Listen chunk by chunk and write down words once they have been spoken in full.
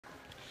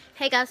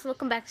Hey guys,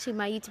 welcome back to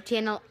my YouTube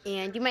channel,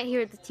 and you might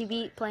hear the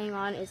TV playing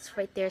on. It's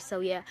right there, so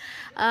yeah.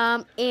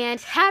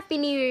 And Happy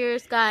New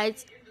Year's,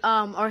 guys.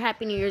 Or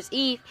Happy New Year's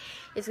Eve.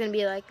 It's gonna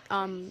be like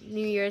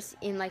New Year's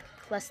in like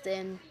less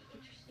than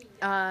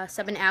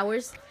 7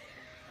 hours.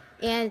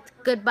 And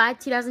goodbye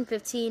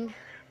 2015.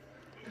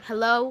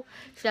 Hello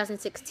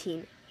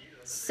 2016.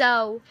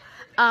 So,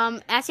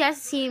 as you guys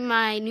see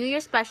my New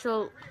Year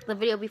special, the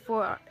video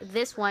before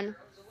this one,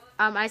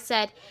 I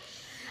said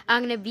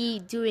I'm gonna be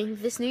doing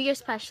this New Year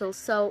special.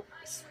 So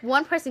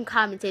one person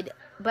commented,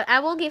 but I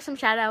will give some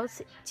shout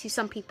outs to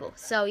some people.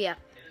 So yeah,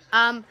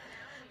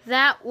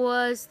 that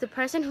was the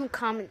person who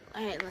commented.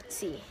 Alright, let's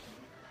see.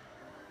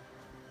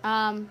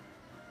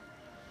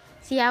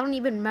 See, I don't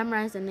even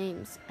memorize the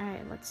names.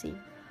 Alright, let's see.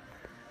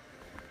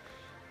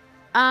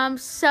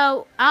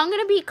 So I'm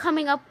gonna be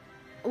coming up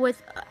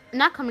with,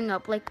 not coming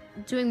up, like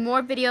doing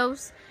more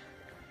videos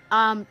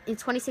in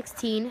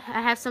 2016.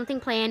 I have something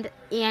planned,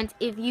 and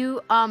if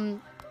you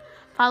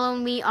follow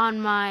me on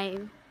my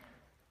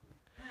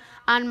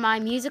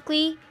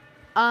Musically,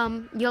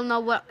 you'll know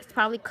what's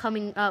probably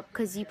coming up,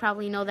 because you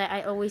probably know that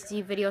I always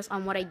do videos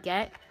on what I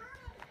get.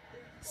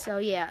 So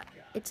yeah,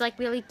 it's like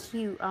really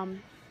cute.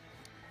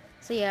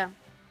 So yeah,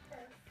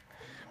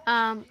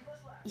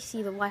 you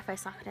see the Wi-Fi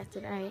socket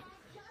connected, alright.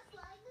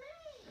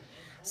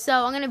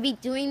 So I'm gonna be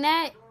doing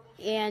that,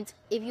 and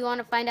if you want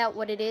to find out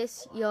what it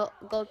is, you'll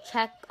go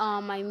check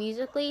my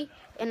Musically,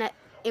 and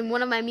in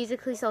one of my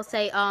Musicallys I'll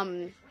say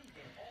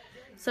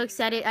so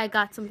excited I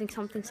got something.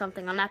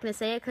 I'm not gonna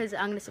say it because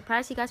I'm gonna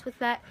surprise you guys with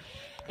that.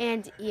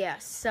 And yeah,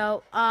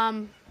 so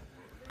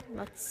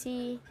let's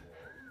see.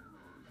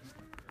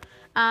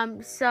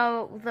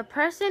 So the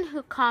person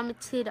who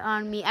commented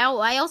on me,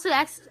 I also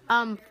asked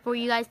for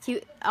you guys to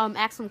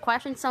ask some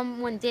questions.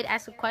 Someone did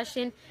ask a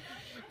question.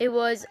 It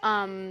was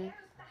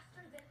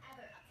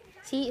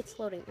see, it's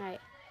loading. All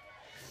right.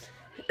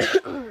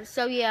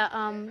 So yeah,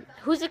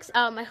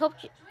 I hope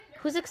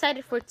who's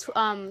excited for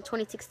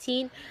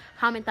 2016?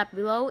 Comment that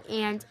below,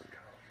 and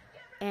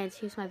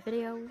here's my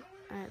video.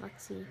 All right,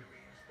 let's see.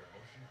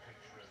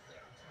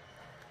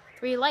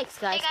 3 likes,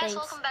 guys. Hey guys, thanks.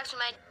 welcome back to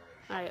my.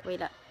 All right,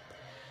 wait up.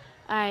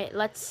 All right,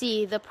 let's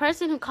see. The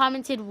person who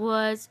commented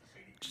was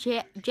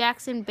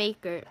Jackson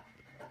Baker.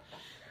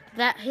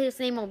 That his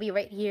name will be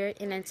right here,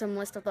 and then some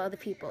list of the other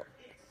people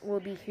will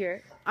be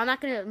here. I'm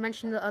not gonna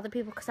mention the other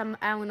people because I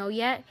don't know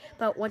yet.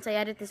 But once I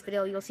edit this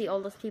video, you'll see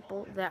all those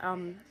people that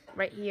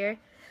right here.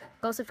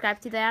 Go subscribe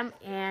to them,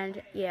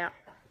 and yeah,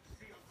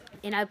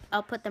 and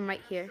I'll put them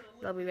right here.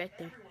 They'll be right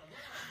there.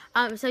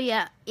 So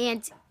yeah,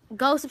 and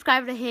go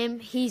subscribe to him.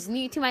 He's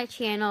new to my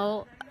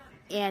channel.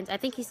 And I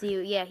think he's new.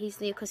 Yeah, he's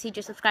new because he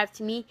just subscribed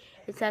to me.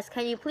 It says,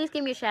 can you please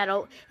give me a shout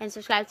out and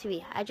subscribe to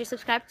me? I just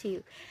subscribed to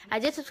you. I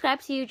did subscribe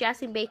to you,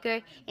 Jackson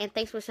Baker, and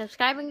thanks for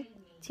subscribing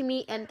to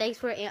me, and thanks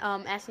for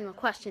asking a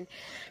question.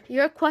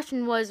 Your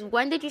question was,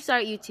 when did you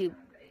start your YouTube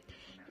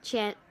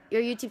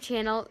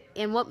channel,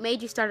 and what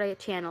made you start a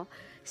channel?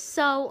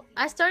 So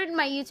I started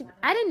my YouTube.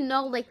 I didn't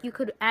know like you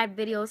could add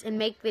videos and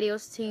make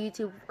videos to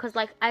YouTube, because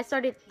like I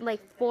started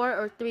like 4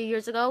 or 3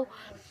 years ago.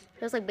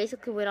 It was like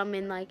basically when I'm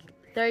in like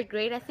 3rd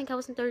grade. I think I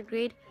was in 3rd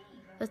grade.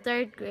 I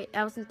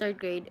was in 3rd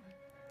grade.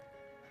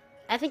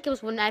 I think it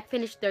was when I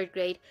finished 3rd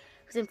grade.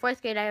 Because in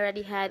 4th grade I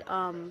already had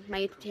my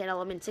YouTube channel.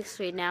 I'm in 6th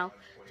grade now.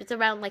 So it's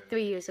around like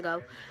 3 years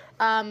ago.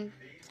 Alright,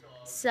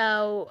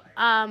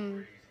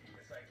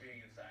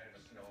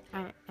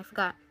 I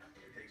forgot.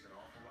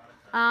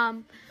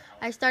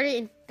 I started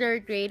in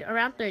 3rd grade,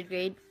 around 3rd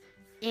grade.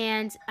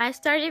 And I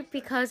started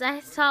because I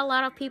saw a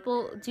lot of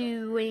people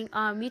doing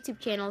YouTube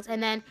channels,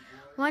 and then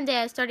one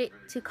day I started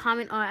to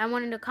comment on, I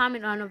wanted to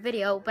comment on a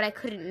video, but I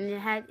couldn't,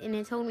 and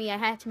it told me I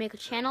had to make a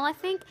channel. I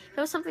think it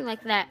was something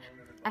like that.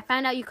 I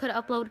found out you could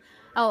upload.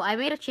 Oh, I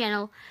made a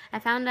channel. I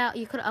found out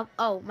you could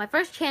my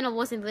first channel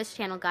wasn't this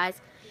channel,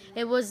 guys.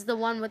 It was the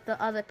one with the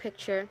other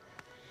picture.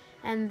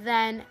 And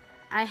then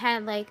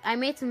I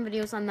made some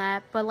videos on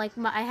that, but like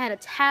I had a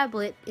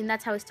tablet, and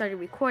that's how I started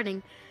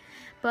recording.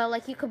 But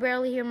like you could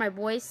barely hear my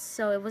voice,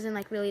 so it wasn't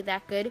like really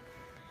that good.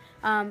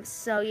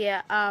 So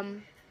yeah,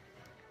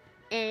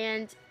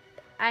 and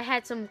I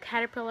had some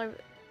Caterpillar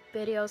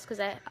videos because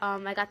I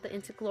got the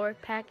Interglore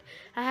pack.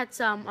 I had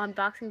some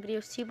unboxing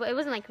videos too, but it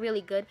wasn't like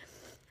really good.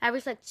 I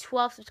reached like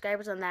 12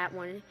 subscribers on that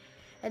one,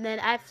 and then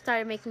I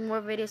started making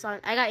more videos on.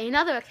 I got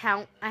another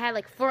account. I had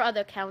like 4 other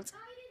accounts.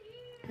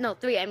 No,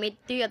 3. I made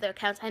 3 other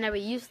accounts. I never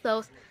used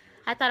those.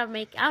 I thought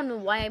I don't know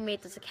why I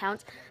made this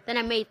account. Then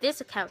I made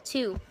this account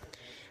too.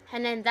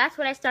 And then that's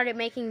when I started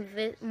making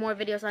more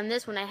videos on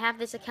this one. I have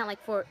this account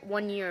like for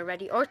 1 year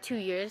already, or 2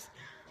 years.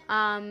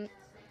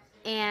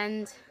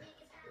 And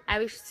I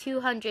reached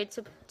 200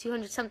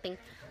 something.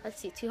 Let's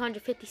see,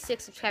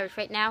 256 subscribers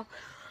right now.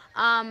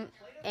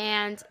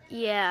 And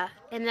yeah,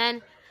 and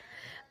then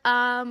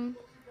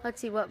let's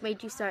see, what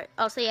made you start?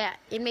 Oh, so yeah,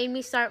 it made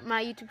me start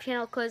my YouTube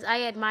channel because I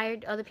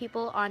admired other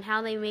people on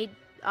how they made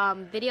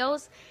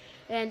videos,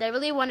 and I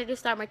really wanted to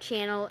start my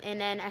channel.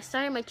 And then I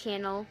started my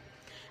channel,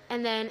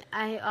 and then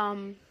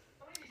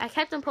I I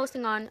kept on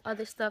posting on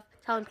other stuff,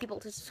 telling people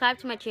to subscribe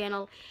to my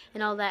channel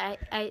and all that.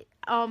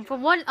 For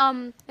one,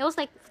 it was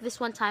like this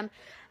one time,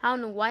 I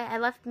don't know why I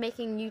left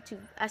making YouTube.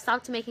 I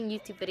stopped making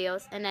YouTube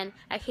videos, and then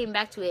I came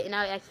back to it, and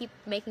now I keep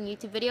making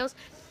YouTube videos.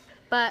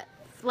 But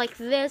like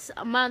this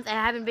month, I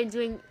haven't been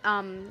doing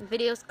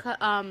videos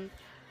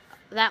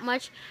that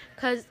much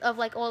because of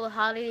like all the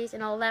holidays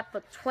and all that.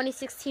 But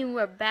 2016,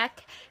 we're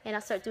back, and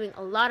I'll start doing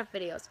a lot of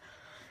videos.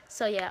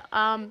 So yeah,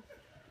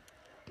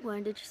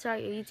 when did you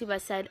start your YouTube? I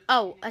said,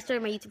 oh, I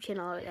started my YouTube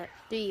channel at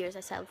 3 years. I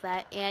said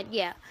that, and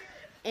yeah,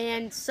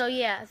 and so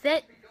yeah,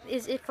 that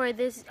is it for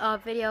this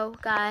video,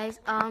 guys.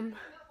 I don't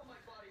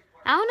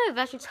know if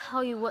I should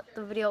tell you what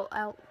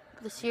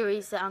the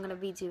series that I'm gonna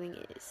be doing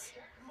is,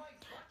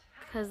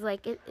 because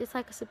like it's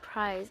like a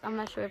surprise. I'm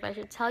not sure if I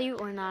should tell you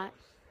or not.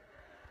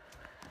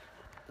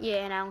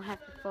 Yeah, and I don't have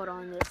the photo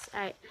on this. All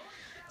right.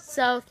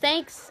 So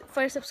thanks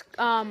for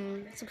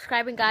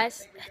subscribing,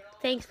 guys.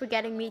 Thanks for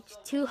getting me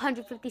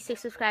 256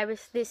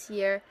 subscribers this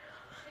year.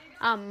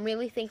 I'm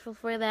really thankful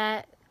for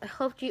that. I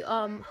hope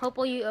hope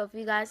all of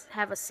you guys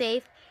have a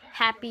safe,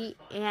 happy,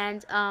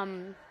 and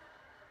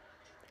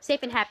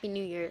happy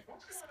New Year.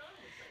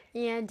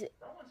 And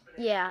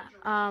yeah,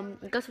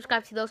 go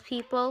subscribe to those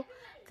people.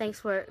 Thanks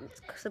for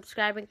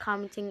subscribing,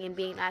 commenting, and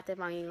being active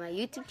on my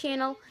YouTube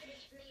channel.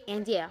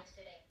 And yeah,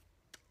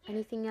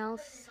 anything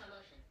else?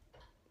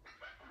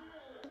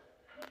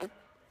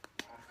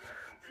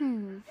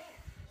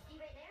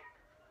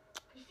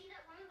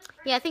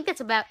 Yeah, I think that's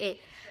about it.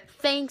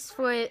 Thanks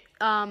for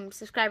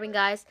subscribing,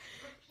 guys.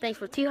 Thanks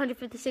for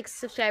 256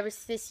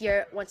 subscribers this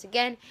year once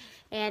again.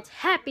 And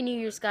Happy New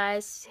Year's,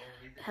 guys.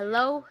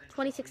 Hello,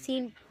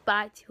 2016.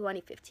 Bye,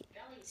 2015.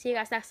 See you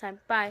guys next time.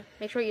 Bye.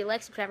 Make sure you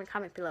like, subscribe, and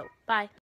comment below. Bye.